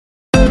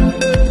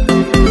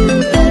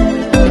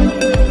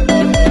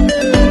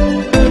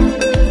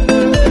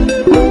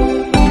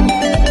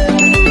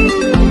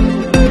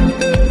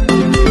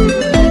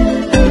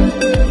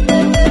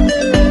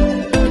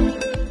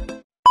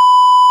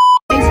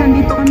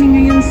kami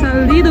ngayon sa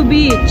LIDO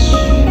Beach.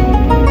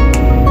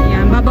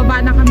 Ayan, bababa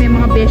na kami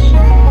mga besh.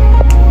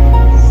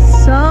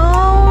 So,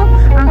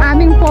 ang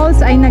aming falls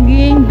ay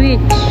naging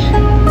beach.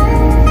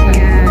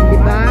 Ayan,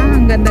 diba?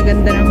 Ang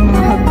ganda-ganda ng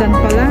mga hagdan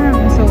pala.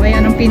 So,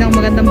 ayan ang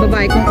pinakamagandang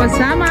babae kung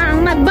kasama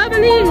ang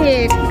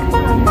nagbabalik.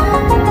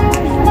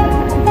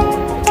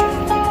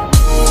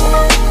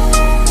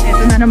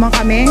 Ito na naman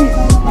kami.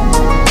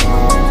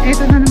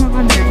 Ito na naman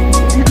kami.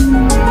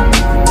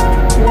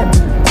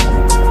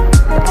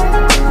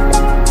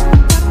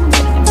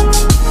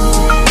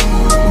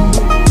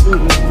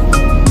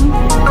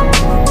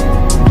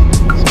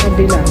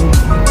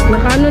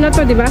 Nakaano na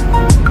to, di ba?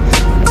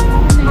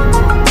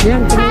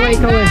 Yan, hi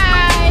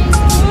guys!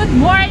 Good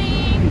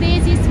morning!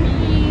 This is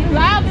me,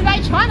 Love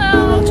my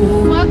channel!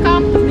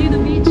 Welcome to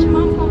LIDO Beach,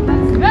 Hongkong.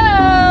 Let's go!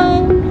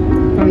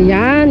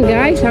 Ayan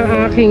guys,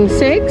 ang aking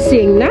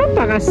sexing,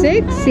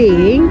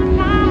 napaka-sexing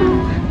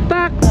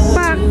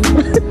pak-pak.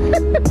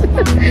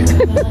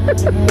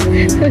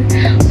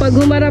 Pag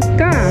humarap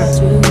ka,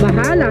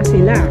 bahala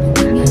sila.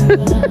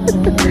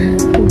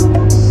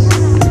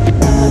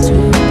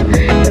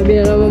 Sabi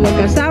na naman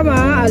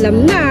magkasama,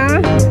 alam na,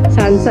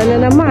 sansa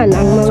na naman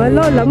ang mga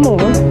lola mo,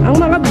 ang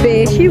mga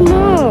beshi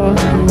mo.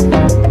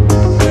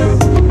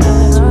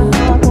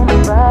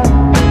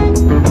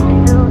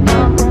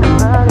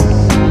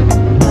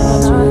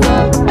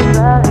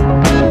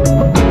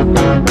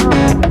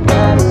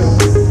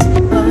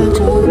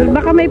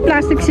 Baka may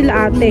plastic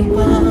sila ate.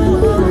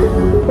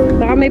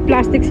 Baka may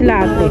plastic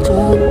sila ate.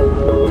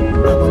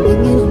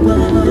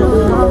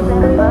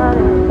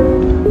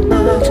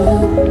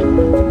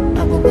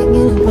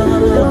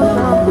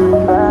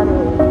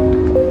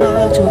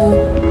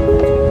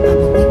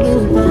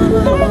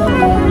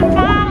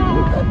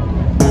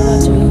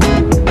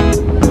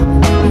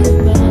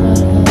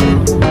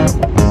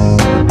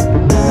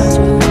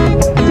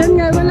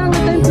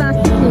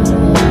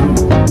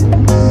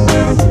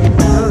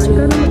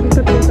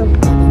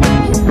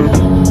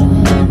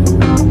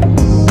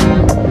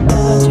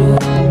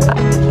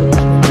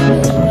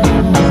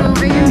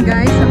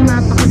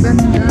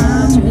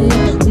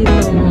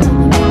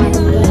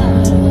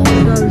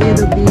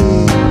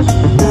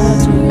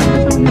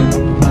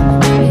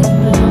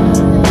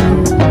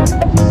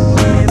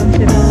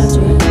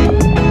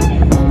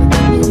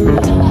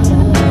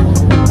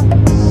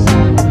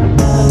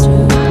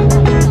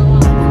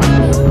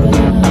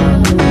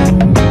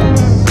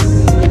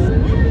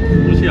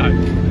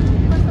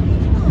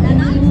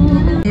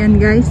 Ayan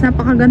guys,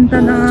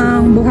 napakaganda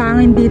ng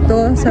buhangin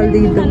dito sa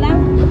LIDO.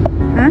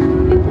 Ha?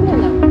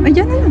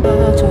 Ayan na lang.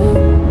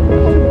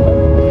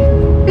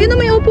 Ayun,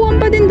 may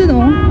upuan pa din doon,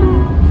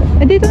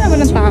 oh. Eh, dito na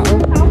walang tao.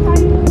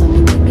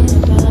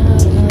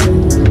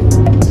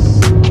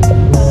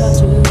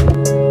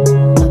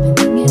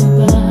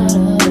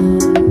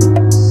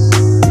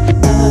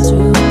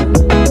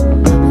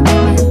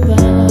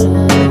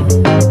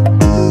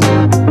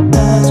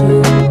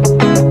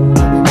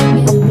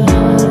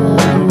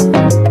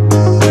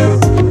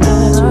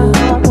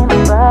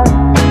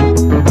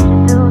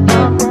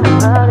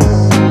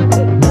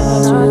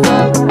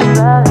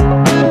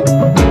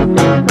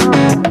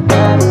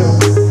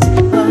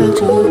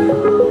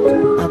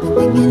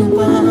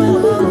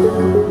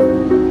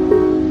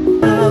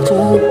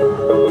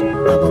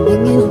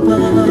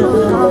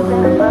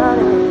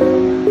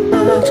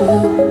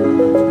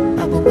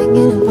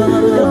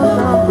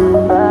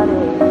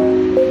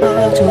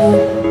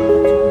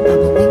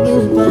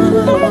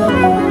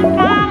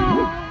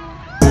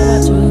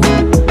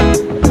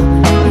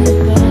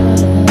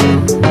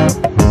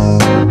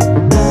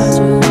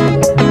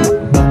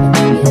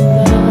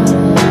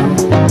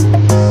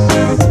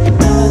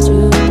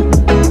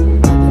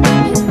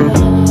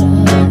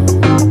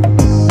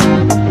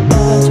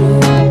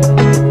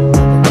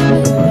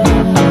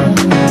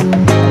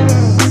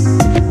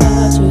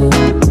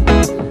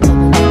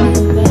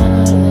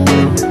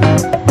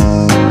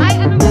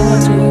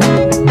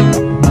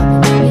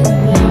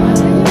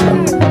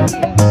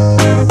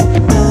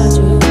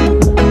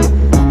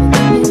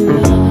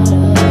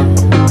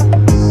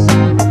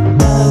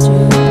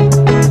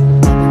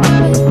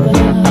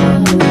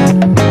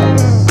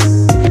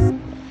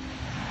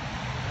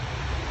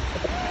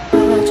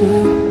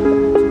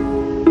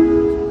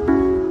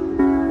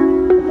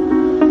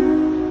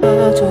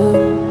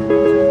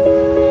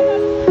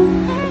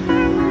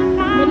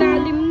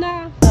 Malalim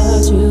na.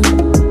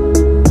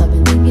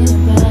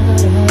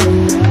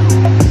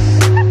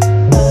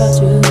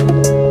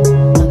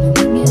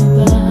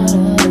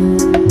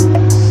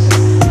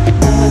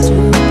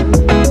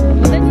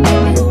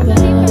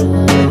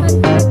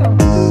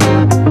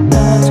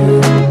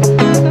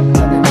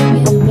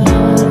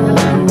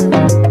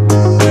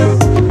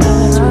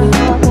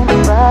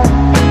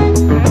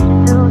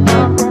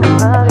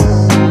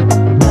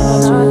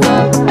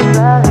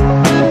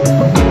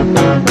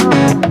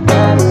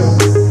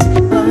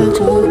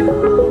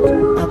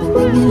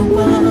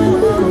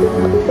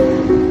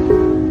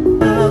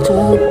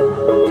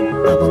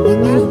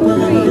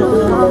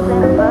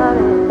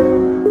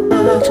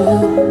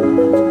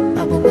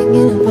 I've been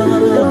thinking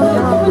about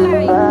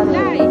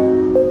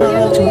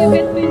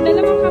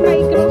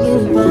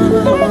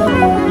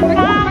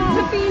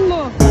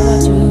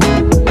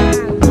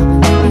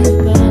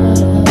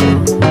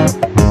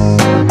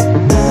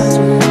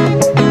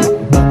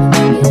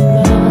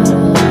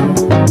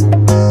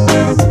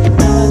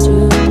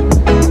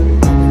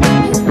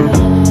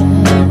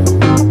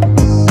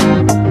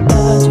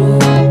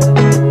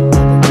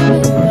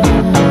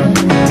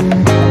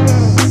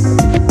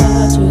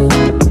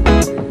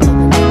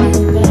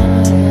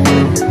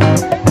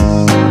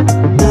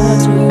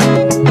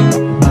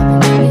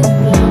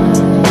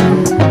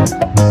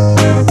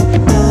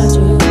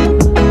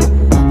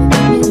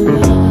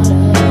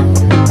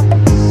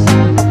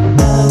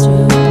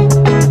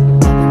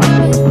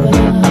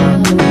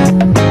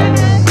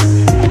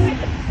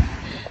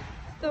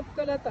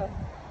na to.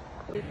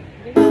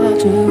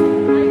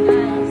 Hi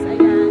guys,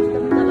 ayan,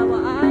 kami dalawa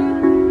ay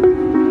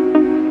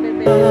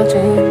bebe.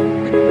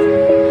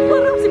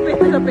 Parang si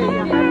Peter na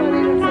Bea.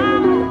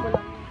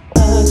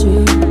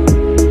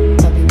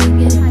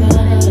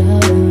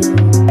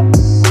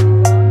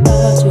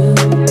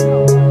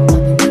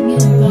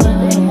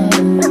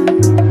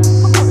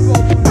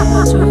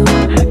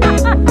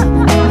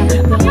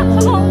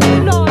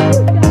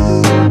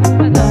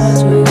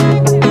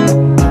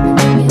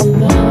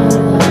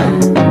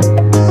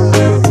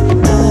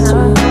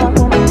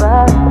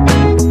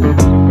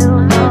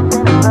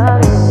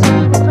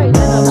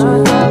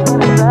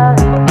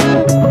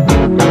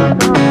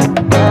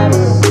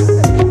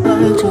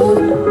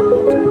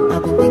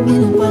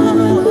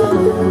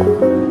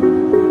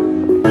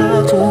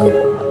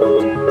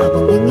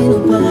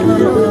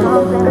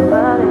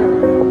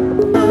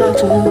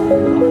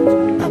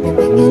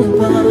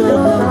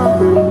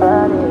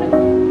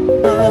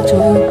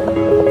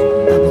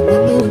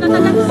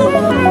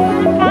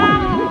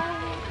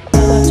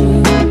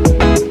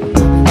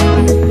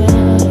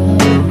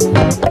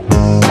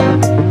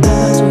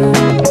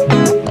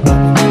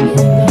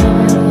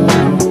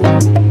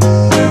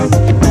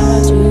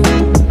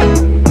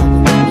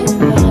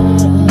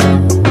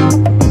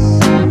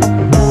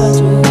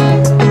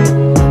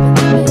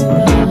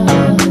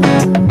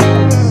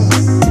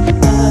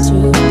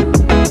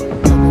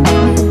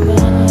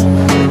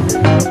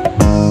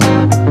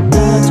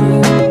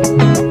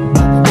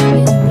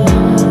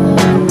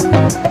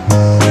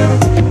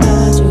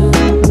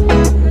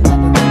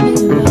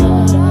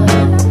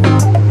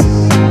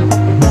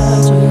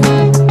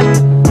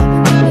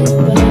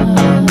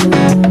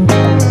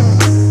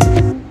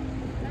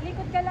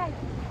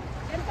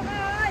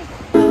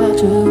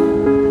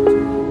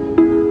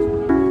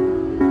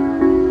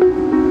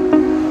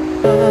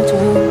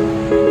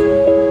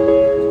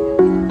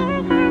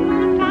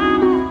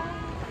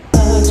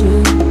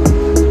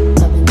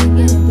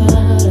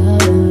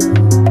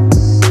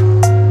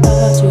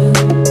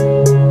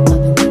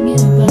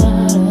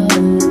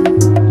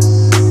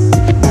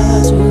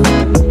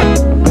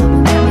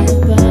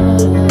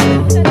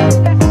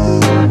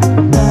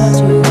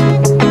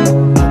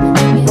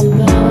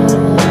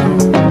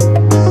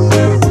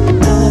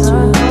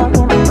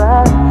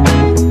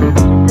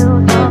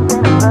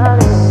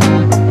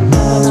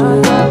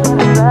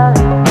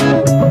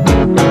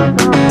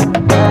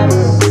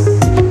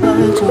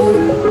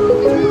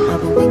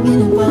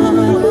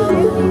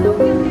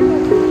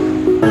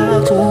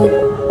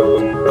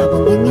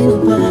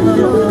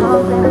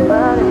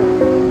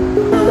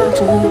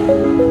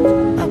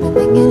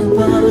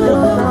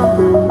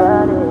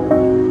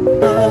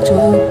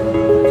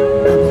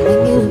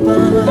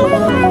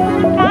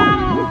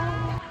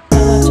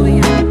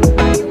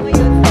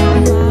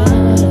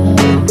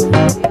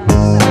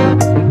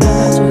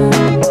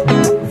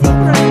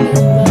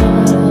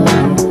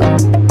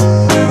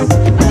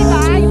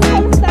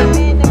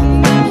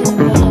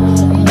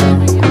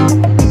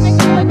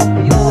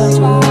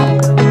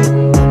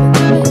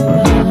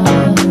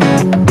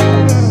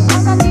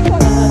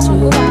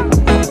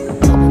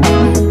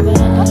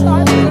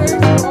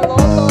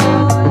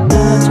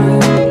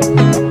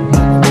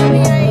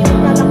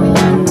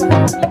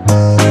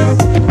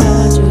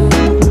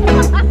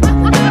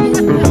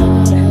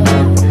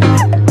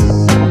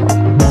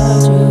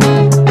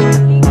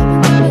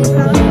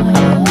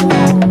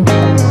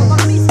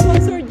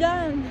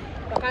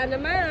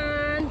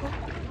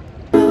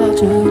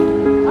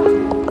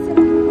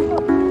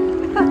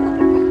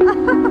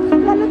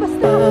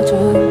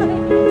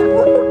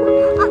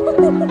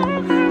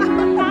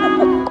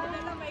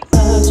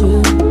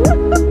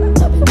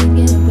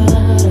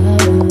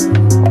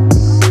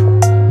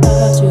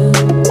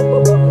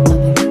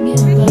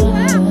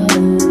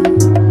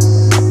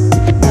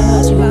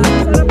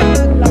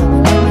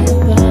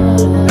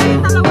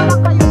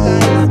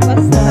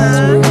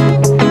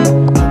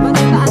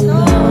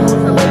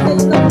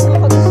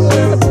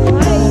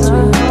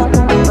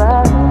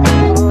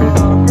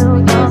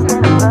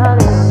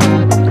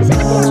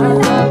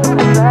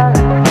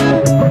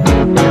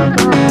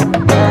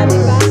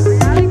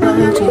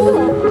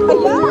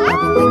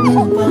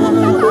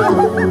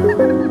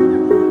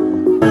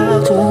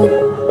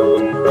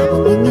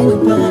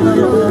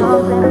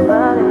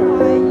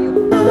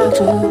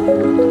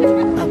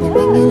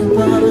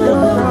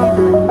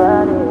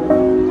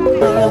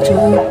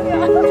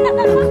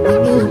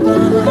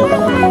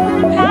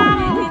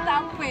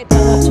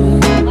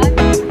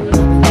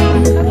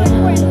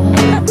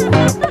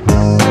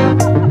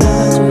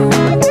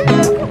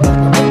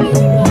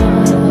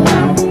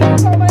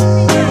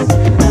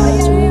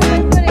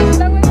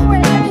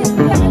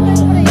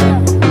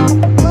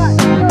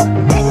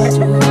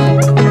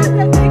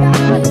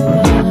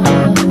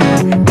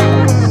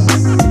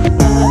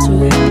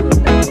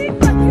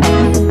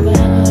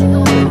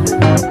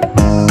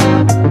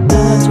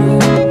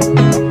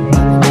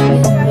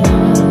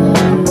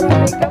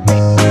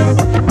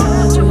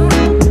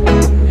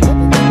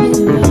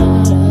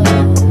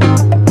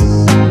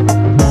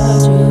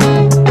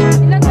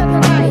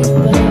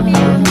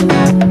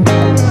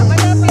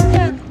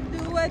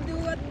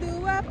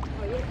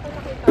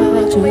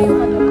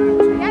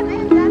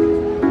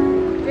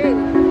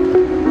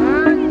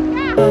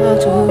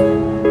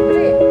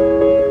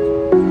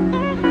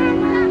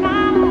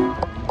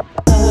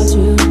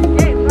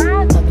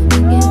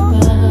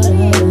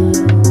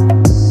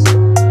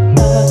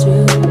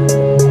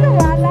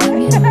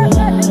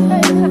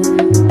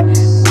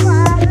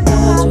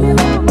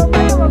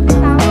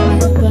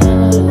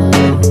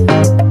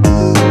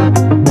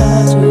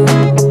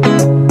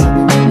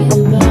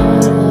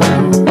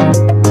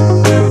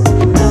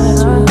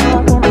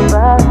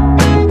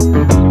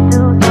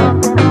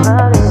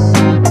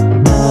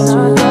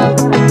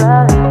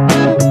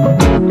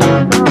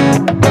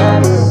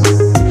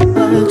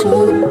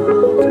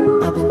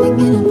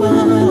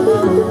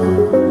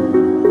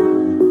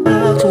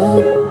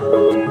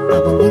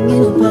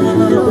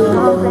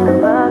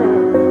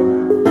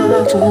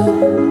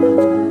 Wow.